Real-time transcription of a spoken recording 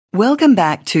Welcome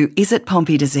back to Is It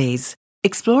Pompe Disease?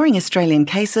 Exploring Australian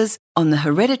cases on the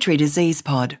Hereditary Disease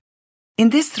Pod. In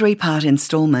this three-part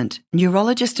instalment,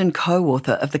 neurologist and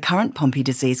co-author of the current Pompe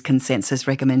disease consensus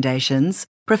recommendations,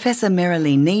 Professor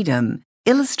Merilee Needham,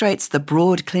 illustrates the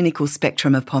broad clinical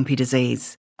spectrum of Pompe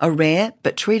disease, a rare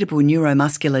but treatable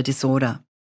neuromuscular disorder.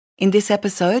 In this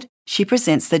episode, she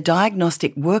presents the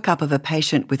diagnostic workup of a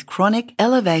patient with chronic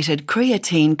elevated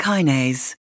creatine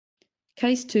kinase.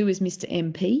 Case 2 is Mr.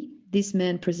 MP. This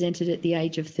man presented at the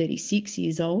age of 36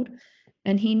 years old,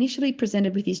 and he initially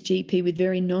presented with his GP with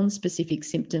very non-specific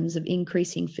symptoms of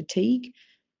increasing fatigue,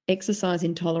 exercise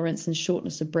intolerance, and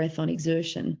shortness of breath on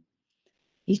exertion.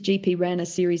 His GP ran a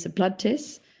series of blood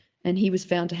tests, and he was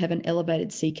found to have an elevated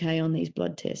CK on these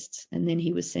blood tests, and then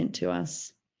he was sent to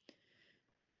us.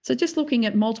 So just looking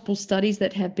at multiple studies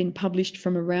that have been published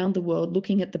from around the world,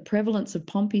 looking at the prevalence of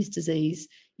Pompe's disease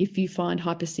if you find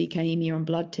hyperCKaemia on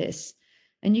blood tests.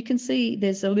 And you can see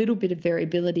there's a little bit of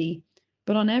variability,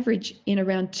 but on average, in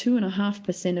around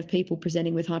 2.5% of people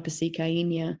presenting with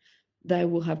hyperCKaemia, they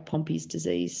will have Pompe's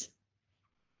disease.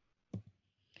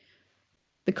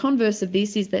 The converse of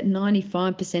this is that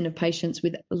 95% of patients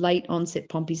with late onset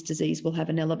Pompe's disease will have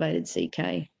an elevated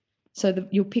CK. So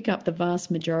you'll pick up the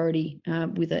vast majority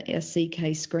with a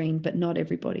CK screen, but not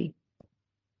everybody.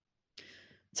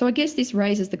 So I guess this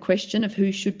raises the question of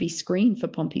who should be screened for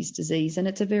Pompe's disease, and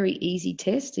it's a very easy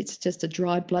test. It's just a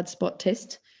dry blood spot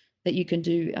test that you can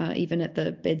do even at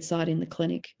the bedside in the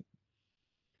clinic.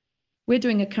 We're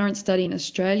doing a current study in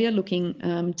Australia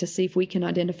looking to see if we can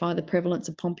identify the prevalence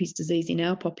of Pompe's disease in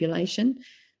our population.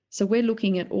 So we're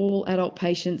looking at all adult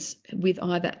patients with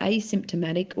either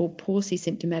asymptomatic or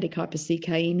paucisymptomatic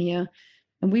hyperCKaemia,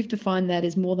 and we've defined that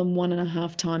as more than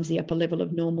 1.5 times the upper level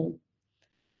of normal.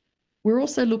 We're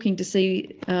also looking to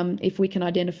see if we can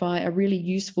identify a really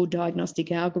useful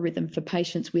diagnostic algorithm for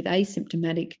patients with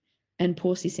asymptomatic and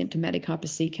paucisymptomatic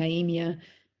hyperCKaemia,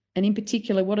 and in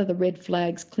particular, what are the red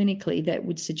flags clinically that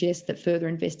would suggest that further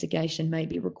investigation may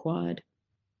be required.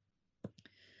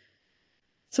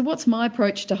 So what's my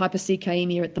approach to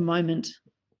hyperCKaemia at the moment?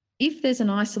 If there's an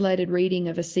isolated reading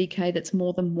of a CK that's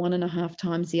more than 1.5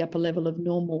 times the upper level of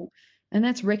normal, and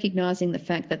that's recognizing the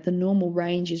fact that the normal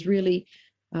range is really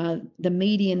the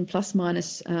median plus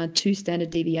minus 2 standard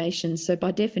deviations. So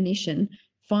by definition,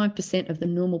 5% of the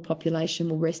normal population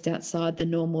will rest outside the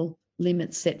normal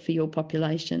limits set for your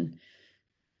population.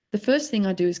 The first thing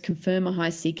I do is confirm a high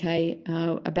CK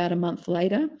about a month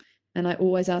later, and I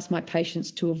always ask my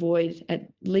patients to avoid at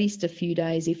least a few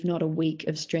days, if not a week,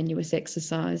 of strenuous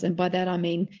exercise. And by that, I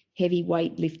mean heavy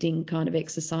weight lifting kind of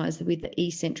exercise with the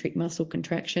eccentric muscle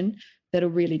contraction that'll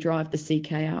really drive the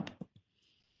CK up.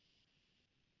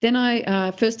 Then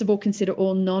I, first of all, consider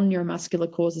all non-neuromuscular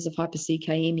causes of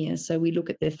hyperCKaemia. So we look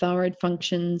at their thyroid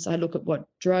functions, I look at what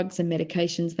drugs and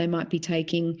medications they might be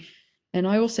taking, and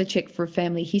I also check for a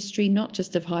family history, not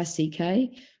just of high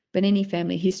CK, but any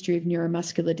family history of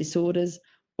neuromuscular disorders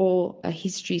or a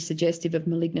history suggestive of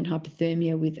malignant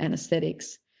hypothermia with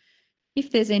anesthetics.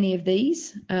 If there's any of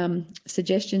these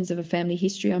suggestions of a family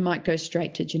history, I might go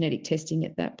straight to genetic testing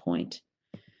at that point.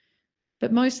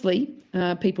 But mostly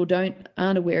people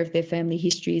aren't aware of their family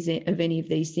histories of any of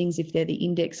these things if they're the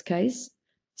index case.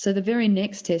 So the very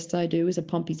next test I do is a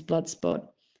Pompe's blood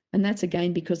spot. And that's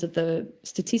again because of the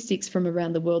statistics from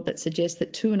around the world that suggest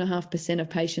that 2.5% of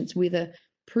patients with a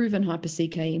proven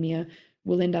hyperCKaemia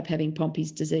will end up having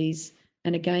Pompe's disease.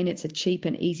 And again, it's a cheap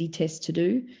and easy test to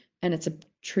do, and it's a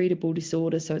treatable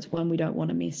disorder, so it's one we don't want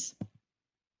to miss.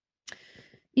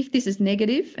 If this is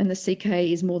negative and the CK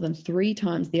is more than 3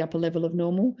 times the upper level of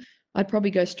normal, I'd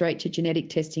probably go straight to genetic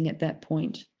testing at that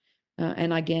point.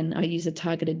 And again, I use a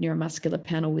targeted neuromuscular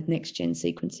panel with next-gen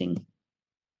sequencing.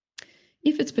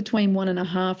 If it's between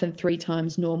 1.5 and 3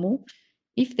 times normal,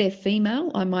 if they're female,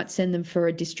 I might send them for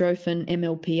a dystrophin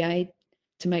MLPA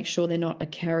to make sure they're not a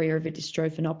carrier of a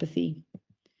dystrophinopathy.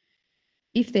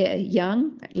 If they're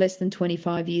young, less than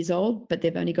 25 years old, but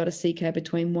they've only got a CK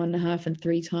between 1.5 and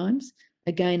 3 times,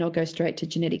 again, I'll go straight to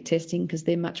genetic testing because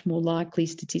they're much more likely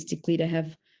statistically to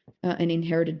have an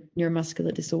inherited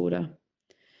neuromuscular disorder.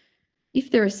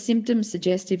 If there are symptoms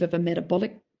suggestive of a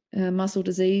metabolic muscle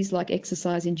disease like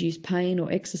exercise-induced pain or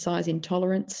exercise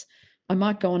intolerance, I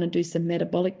might go on and do some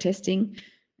metabolic testing.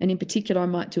 And in particular, I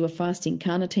might do a fasting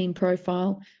carnitine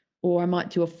profile, or I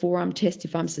might do a forearm test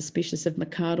if I'm suspicious of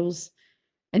McArdle's.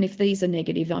 And if these are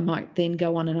negative, I might then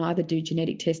go on and either do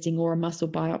genetic testing or a muscle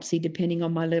biopsy, depending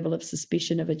on my level of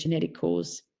suspicion of a genetic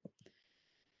cause.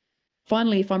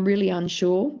 Finally, if I'm really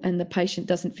unsure and the patient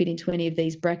doesn't fit into any of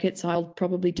these brackets, I'll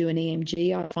probably do an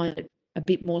EMG. I find it a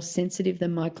bit more sensitive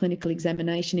than my clinical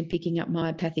examination in picking up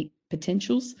myopathic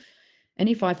potentials. And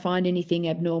if I find anything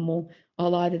abnormal,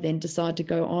 I'll either then decide to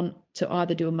go on to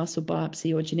either do a muscle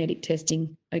biopsy or genetic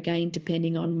testing, again,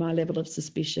 depending on my level of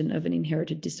suspicion of an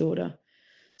inherited disorder.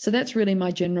 So that's really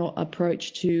my general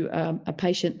approach to a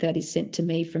patient that is sent to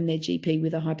me from their GP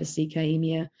with a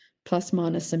hyperCKaemia, plus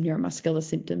minus some neuromuscular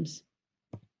symptoms.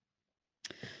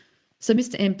 So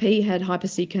Mr. MP had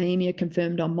hyperCKaemia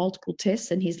confirmed on multiple tests,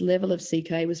 and his level of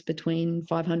CK was between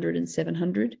 500 and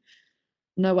 700.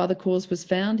 No other cause was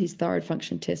found. His thyroid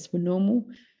function tests were normal,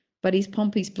 but his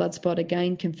Pompe's blood spot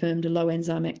again confirmed a low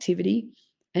enzyme activity.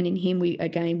 And in him, we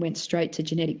again went straight to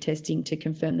genetic testing to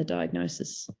confirm the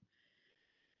diagnosis.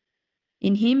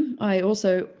 In him, I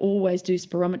also always do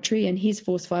spirometry, and his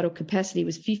forced vital capacity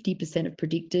was 50% of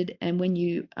predicted. And when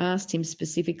you asked him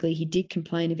specifically, he did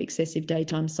complain of excessive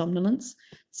daytime somnolence.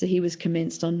 So he was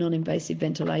commenced on non-invasive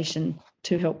ventilation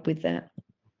to help with that.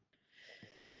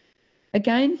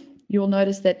 Again, you'll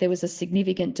notice that there was a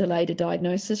significant delay to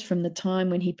diagnosis from the time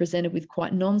when he presented with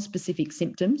quite non-specific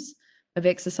symptoms of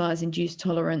exercise-induced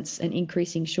tolerance and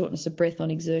increasing shortness of breath on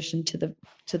exertion to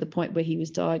the point where he was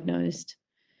diagnosed.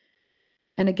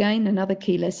 And again, another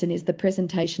key lesson is the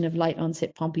presentation of late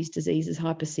onset Pompe's disease as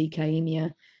hyperCKaemia.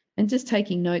 And just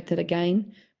taking note that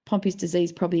again, Pompe's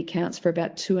disease probably accounts for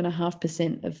about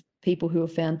 2.5% of people who are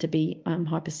found to be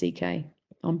hyperCK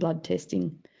on blood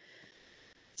testing.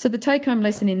 So the take-home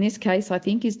lesson in this case, I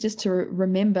think, is just to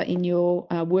remember in your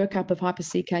workup of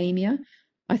hyperCKaemia,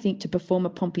 I think to perform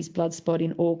a Pompe's blood spot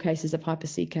in all cases of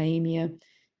hyperCKaemia.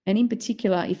 And in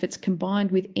particular, if it's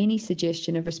combined with any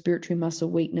suggestion of respiratory muscle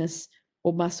weakness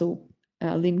or muscle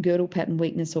limb girdle pattern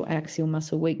weakness or axial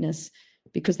muscle weakness,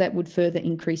 because that would further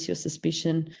increase your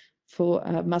suspicion for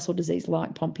muscle disease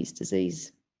like Pompe's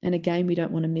disease. And again, we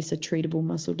don't want to miss a treatable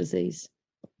muscle disease.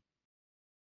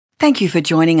 Thank you for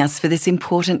joining us for this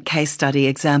important case study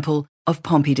example of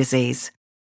Pompe disease.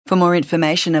 For more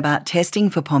information about testing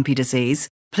for Pompe disease,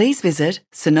 please visit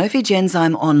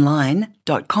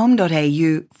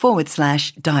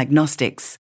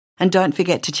sanofigenzymeonline.com.au/diagnostics. And don't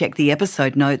forget to check the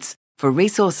episode notes for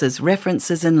resources,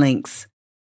 references and links.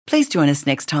 Please join us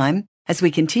next time as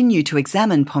we continue to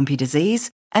examine Pompe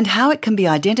disease and how it can be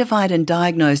identified and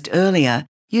diagnosed earlier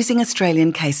using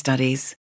Australian case studies.